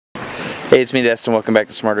Hey, it's me, Destin. Welcome back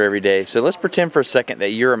to Smarter Every Day. So let's pretend for a second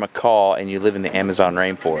that you're a macaw and you live in the Amazon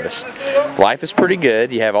rainforest. Life is pretty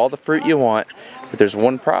good. You have all the fruit you want, but there's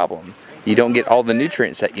one problem. You don't get all the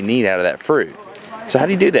nutrients that you need out of that fruit. So how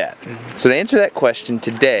do you do that? So to answer that question,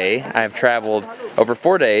 today I've traveled over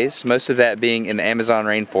 4 days, most of that being in the Amazon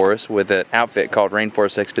rainforest with an outfit called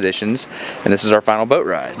Rainforest Expeditions, and this is our final boat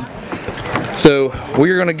ride. So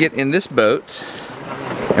we're going to get in this boat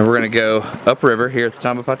and we're going to go upriver here at the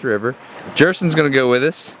Tambopata River. Jerson's going to go with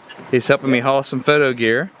us. He's helping me haul some photo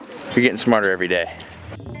gear. You're getting smarter every day.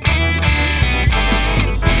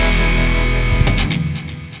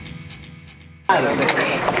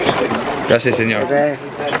 Gracias, señor.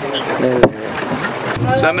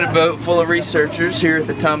 So I'm in a boat full of researchers here at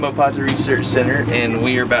the Tambopata Research Center, and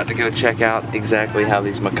we are about to go check out exactly how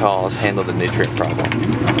these macaws handle the nutrient problem.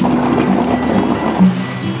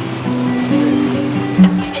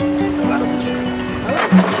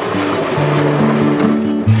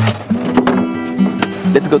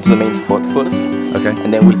 Let's go to the main spot first. Okay.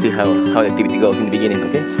 And then we'll see how the activity goes in the beginning,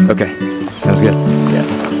 okay? Okay. Sounds good. Yeah.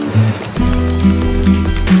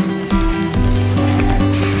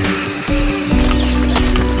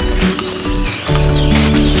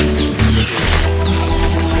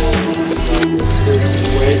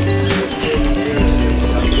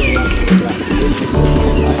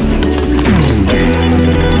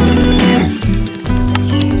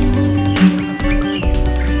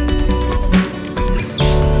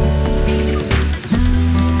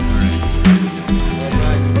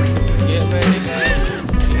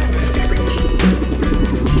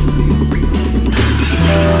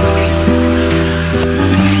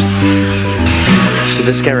 So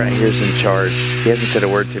this guy right here is in charge. He hasn't said a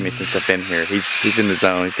word to me since I've been here. He's in the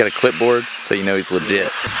zone. He's got a clipboard, so you know he's legit.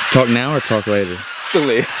 Talk now or talk later?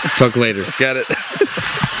 Talk later. Got it.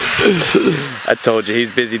 I told you, he's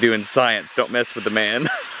busy doing science. Don't mess with the man.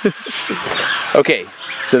 Okay,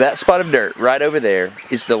 so that spot of dirt right over there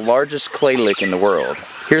is the largest clay lick in the world.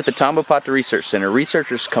 Here at the Tambopata Research Center,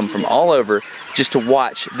 researchers come from all over just to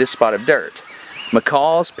watch this spot of dirt.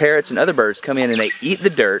 Macaws, parrots, and other birds come in and they eat the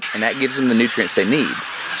dirt, and that gives them the nutrients they need.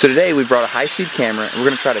 So today we brought a high-speed camera and we're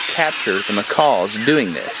going to try to capture the macaws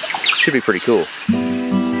doing this. Should be pretty cool.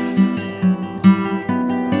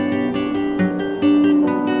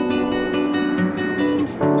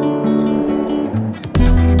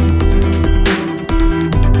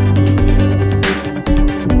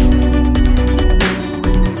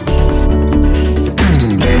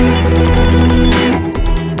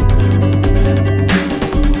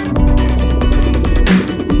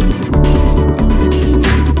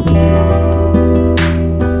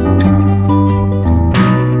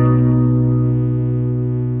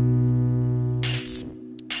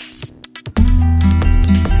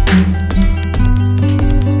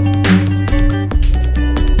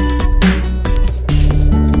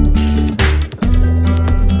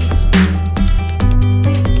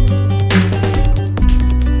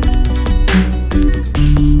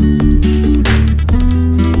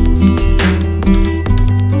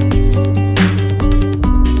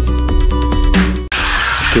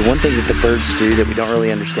 One thing that the birds do that we don't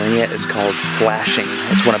really understand yet is called flashing.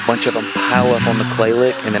 It's when a bunch of them pile up on the clay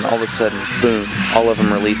lick and then all of a sudden, boom, all of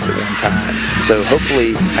them release at one time. So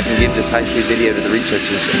hopefully I can give this high-speed video to the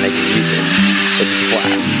researchers and they can use it. They just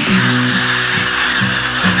flash.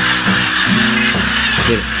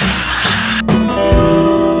 Hit it.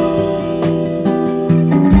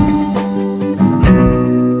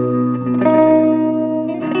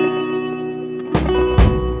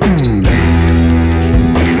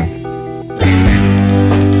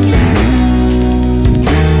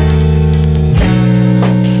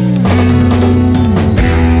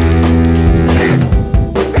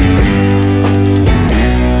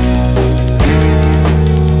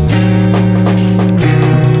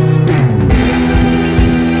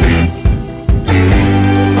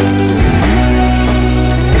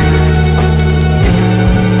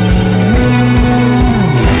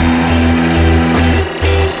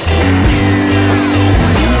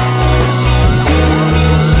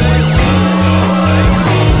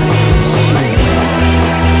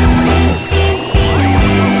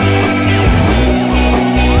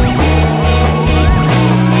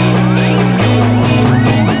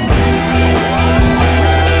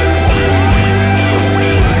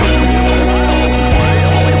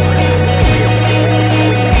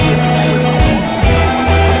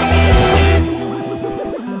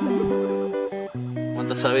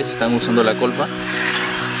 ¿Cuántas aves están usando la colpa?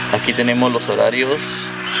 Aquí tenemos los horarios,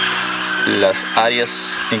 las áreas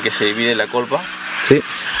en que se divide la colpa, sí,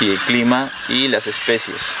 y el clima y las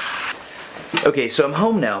especies. Okay, so I'm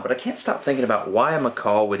home now, but I can't stop thinking about why a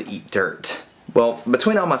macaw would eat dirt. Well,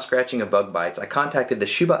 between all my scratching of bug bites, I contacted the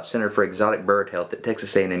Schubert Center for Exotic Bird Health at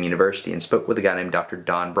Texas A&M University and spoke with a guy named Dr.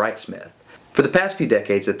 Don Brightsmith. For the past few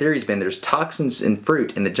decades, the theory's been there's toxins in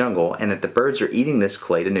fruit in the jungle and that the birds are eating this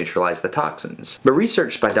clay to neutralize the toxins. But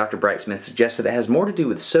research by Dr. Brightsmith suggests that it has more to do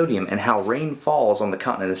with sodium and how rain falls on the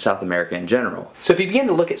continent of South America in general. So if you begin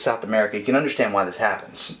to look at South America, you can understand why this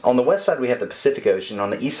happens. On the west side we have the Pacific Ocean, on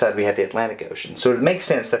the east side we have the Atlantic Ocean. So it makes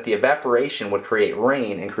sense that the evaporation would create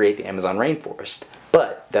rain and create the Amazon rainforest.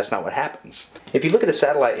 But that's not what happens. If you look at a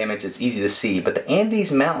satellite image, it's easy to see, but the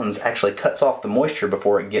Andes Mountains actually cuts off the moisture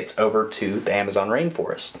before it gets over to the Amazon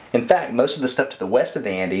rainforest. In fact, most of the stuff to the west of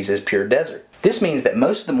the Andes is pure desert. This means that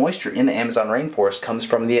most of the moisture in the Amazon rainforest comes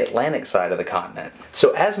from the Atlantic side of the continent.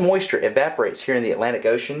 So as moisture evaporates here in the Atlantic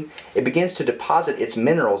Ocean, it begins to deposit its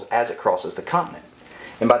minerals as it crosses the continent.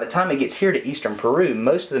 And by the time it gets here to eastern Peru,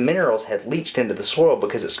 most of the minerals had leached into the soil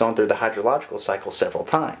because it's gone through the hydrological cycle several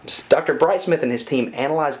times. Dr. Brightsmith and his team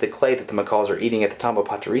analyzed the clay that the macaws are eating at the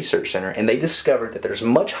Tambopata Research Center, and they discovered that there's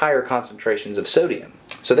much higher concentrations of sodium.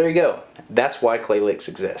 So there you go. That's why clay licks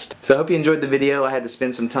exist. So I hope you enjoyed the video. I had to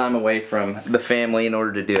spend some time away from the family in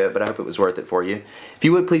order to do it, but I hope it was worth it for you. If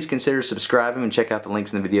you would, please consider subscribing and check out the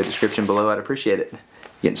links in the video description below. I'd appreciate it.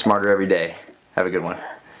 Getting smarter every day. Have a good one.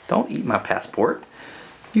 Don't eat my passport.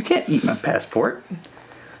 You can't eat my passport. See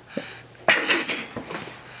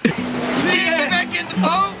you back in the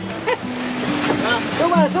boat.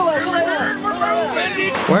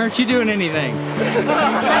 Why aren't you doing anything?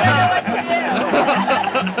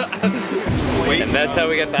 And that's how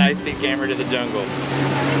we got the high-speed camera to the jungle.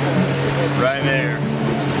 Right there.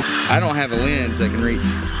 I don't have a lens that can reach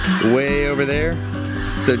way over there.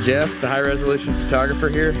 So Jeff, the high-resolution photographer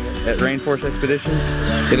here at Rainforest Expeditions,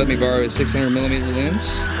 he let me borrow his 600mm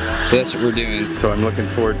lens. So that's what we're doing. So I'm looking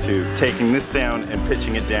forward to taking this down and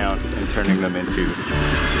pitching it down and turning them into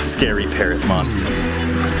scary parrot monsters.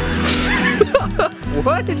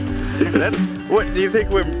 What? What, do you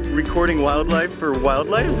think we're recording wildlife for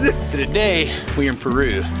wildlife? So today, we're in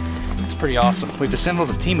Peru. It's pretty awesome. We've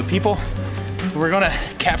assembled a team of people. We're gonna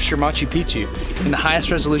capture Machu Picchu in the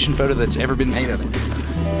highest resolution photo that's ever been made of it.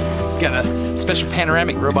 Got a special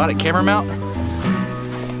panoramic robotic camera mount.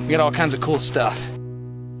 We got all kinds of cool stuff.